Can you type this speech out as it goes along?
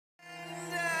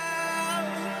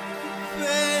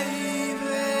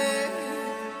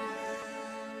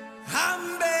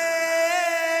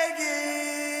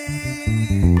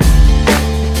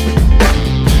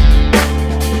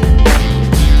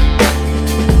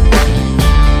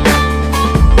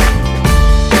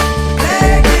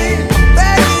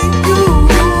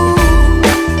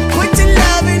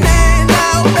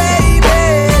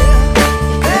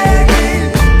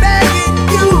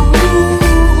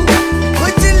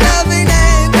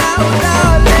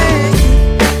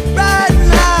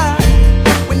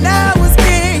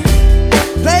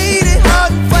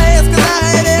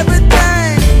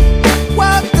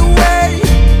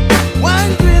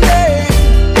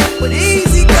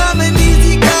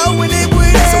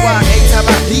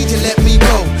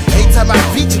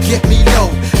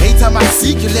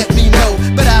You let me know,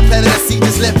 but I planted a seed,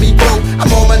 just let me grow.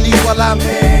 I'm on my knees while I'm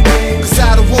begging, cause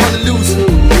I don't wanna lose you.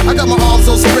 I got my arms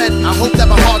all spread, I hope that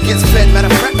my heart gets fed. Matter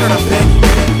of fact, girl, I'm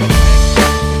begging.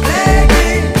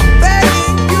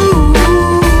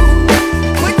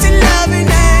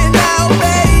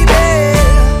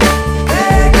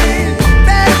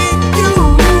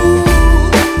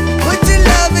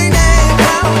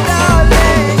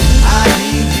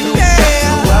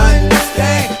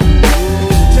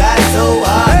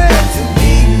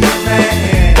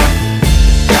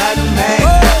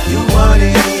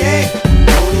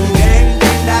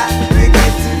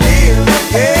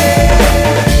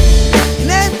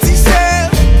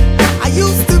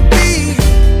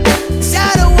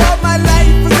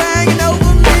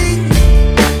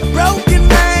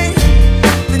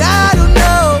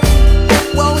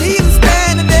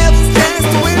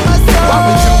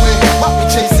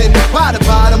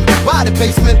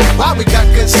 Why we got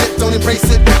good shit, don't embrace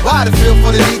it? Why the feel for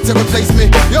the need to replace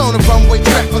me? You're on the runway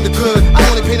track from the good. I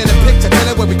only painted a picture,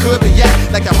 telling where we could be at.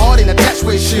 Like the heart ain't attached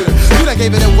where it should. You done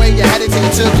gave it away, you had it till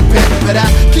you took your pen. But I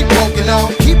keep walking on,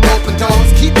 keep open doors,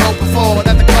 keep hoping for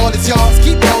that the call is yours.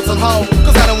 Keep those on hold,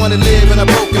 cause I don't wanna live in a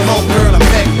broken home, girl, I'm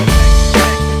begging.